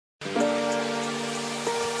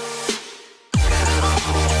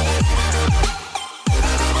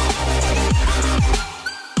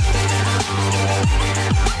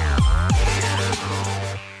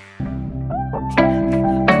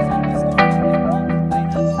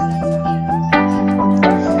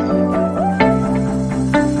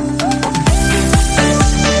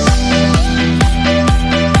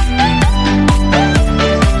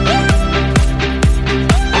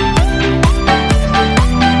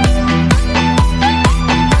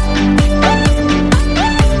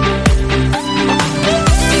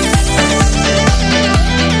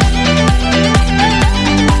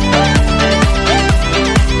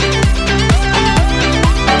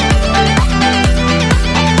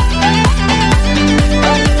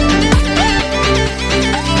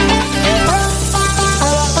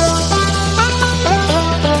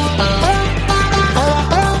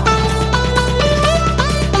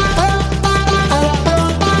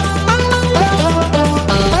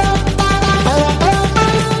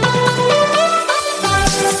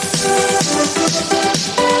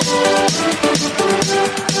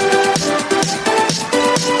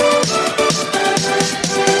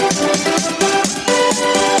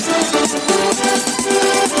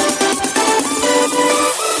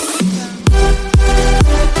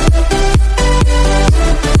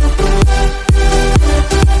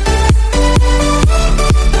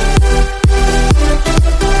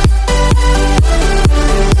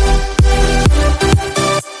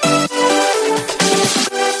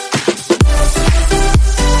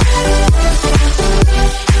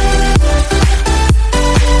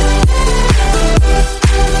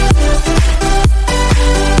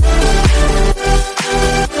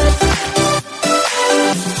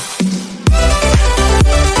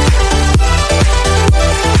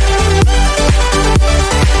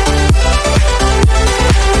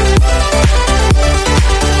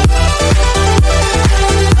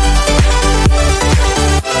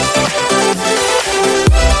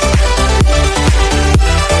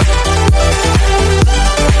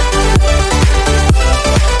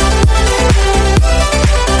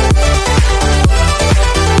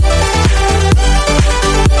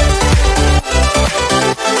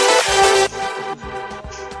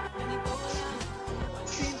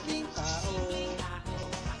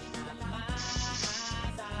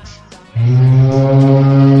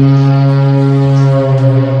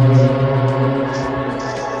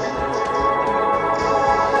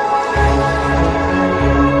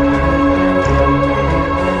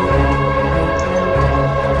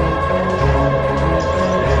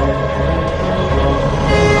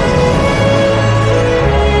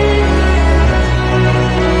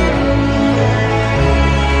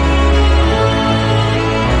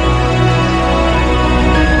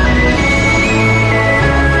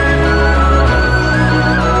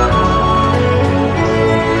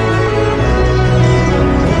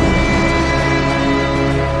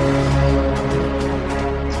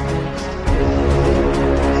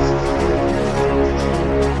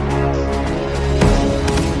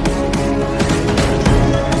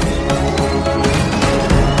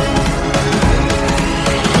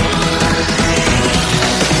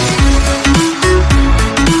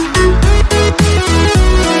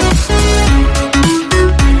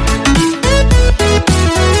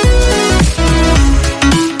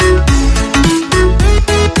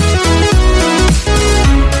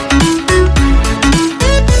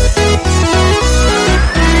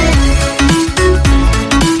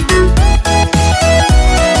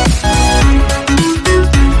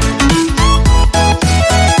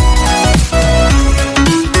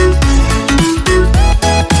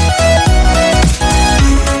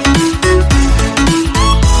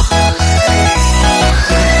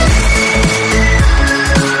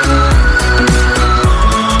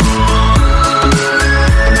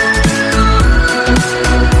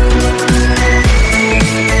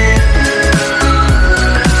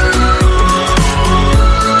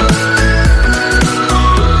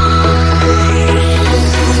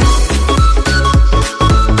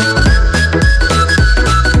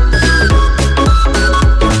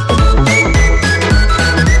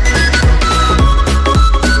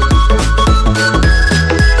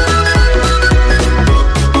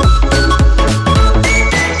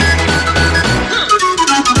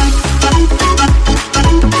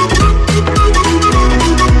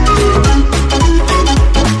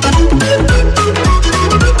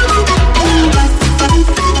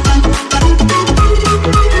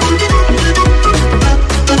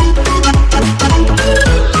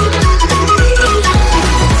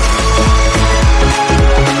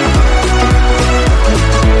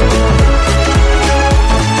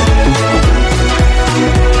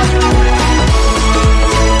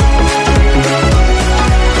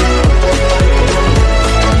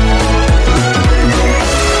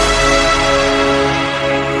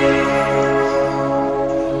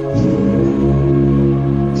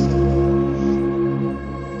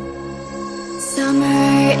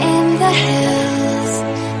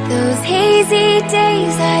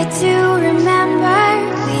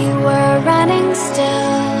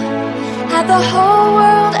the whole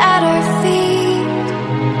world at our feet,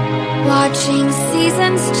 watching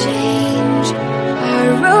seasons change. Our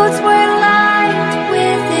roads were lined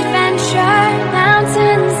with adventure,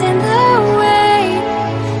 mountains in the way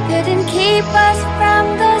couldn't keep us from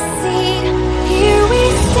the sea. Here we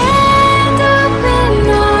stand, open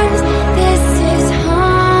arms. This is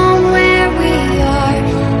home where we are,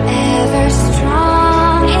 ever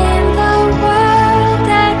strong in the world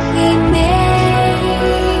that we made.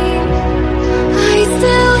 I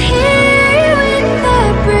still hear you in the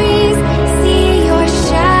breeze, see your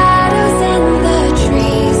shadows in the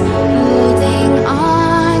trees, holding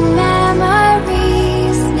on,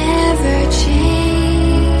 memories never change.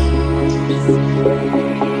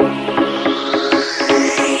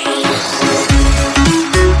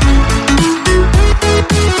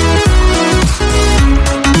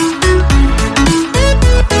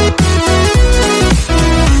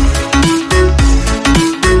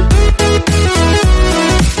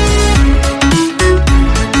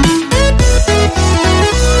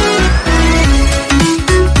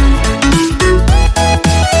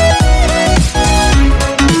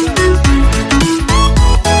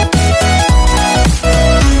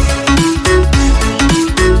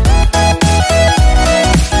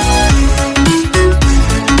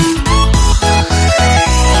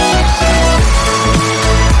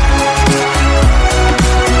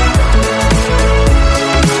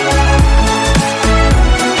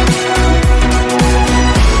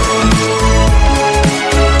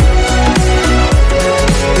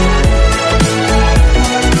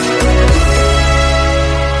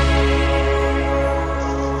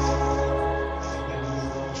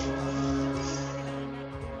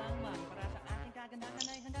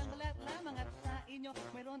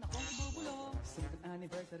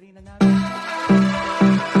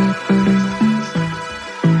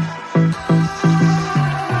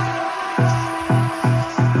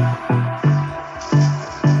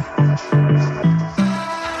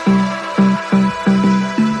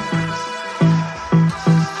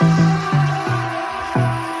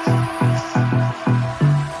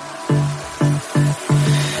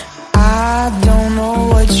 I don't know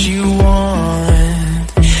what you want.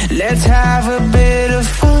 Let's have a bit of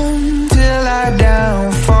fun till I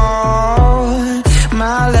downfall.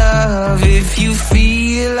 My love, if you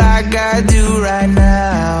feel like I do right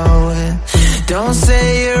now, don't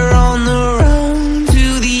say you're on the run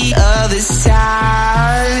to the other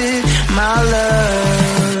side. My love,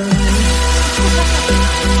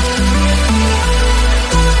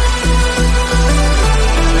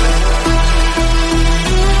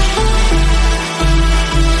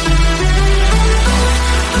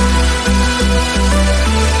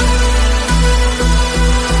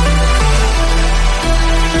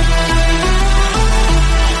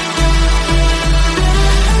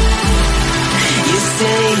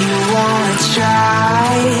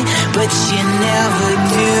 try, but you never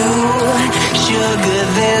do. Sugar,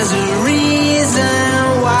 there's a reason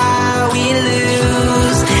why we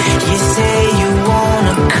lose. You say you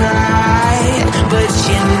wanna cry, but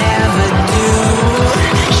you never do.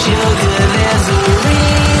 Sugar, there's a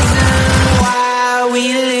reason why we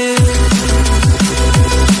lose.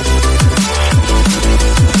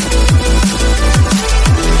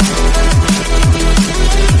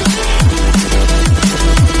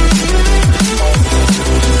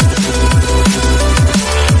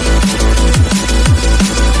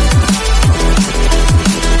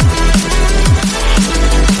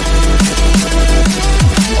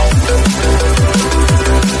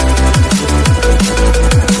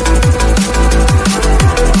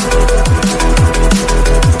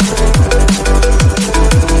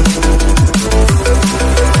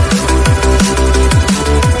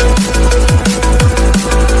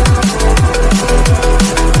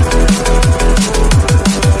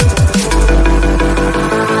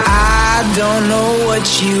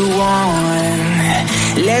 You want.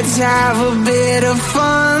 Let's have a bit of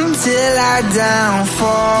fun till I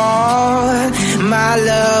downfall. My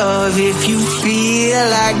love, if you feel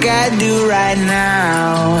like I do right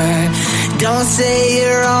now, don't say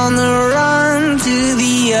you're on the run to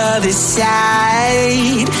the other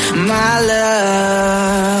side. My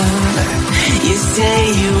love, you say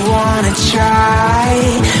you wanna try,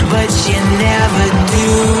 but you never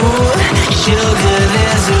do. Sugar,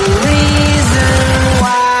 there's a reason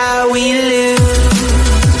why we lose.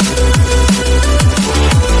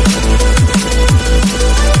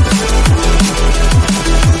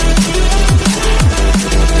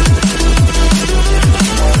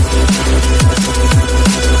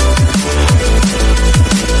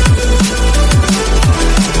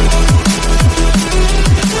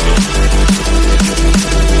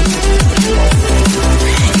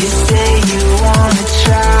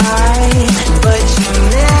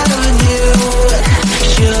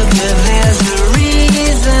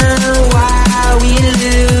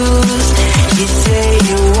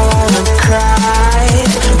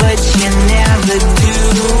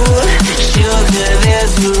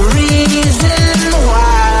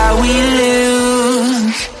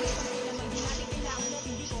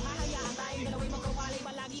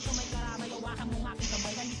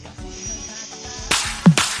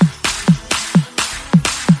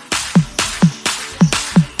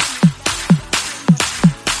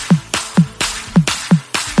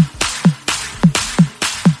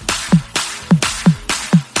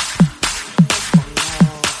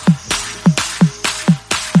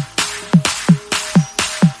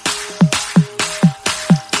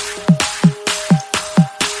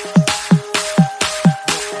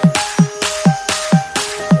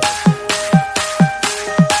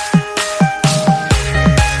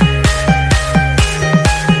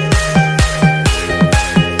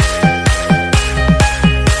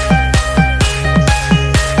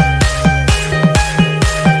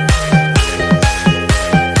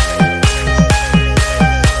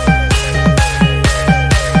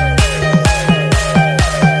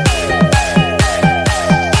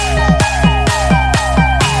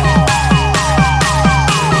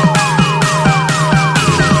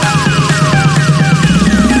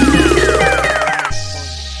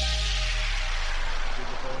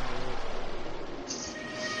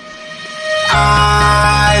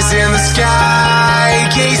 eyes in the sky,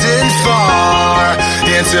 gazing far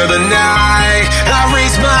into the night. I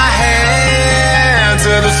raise my hand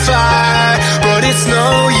to the fire.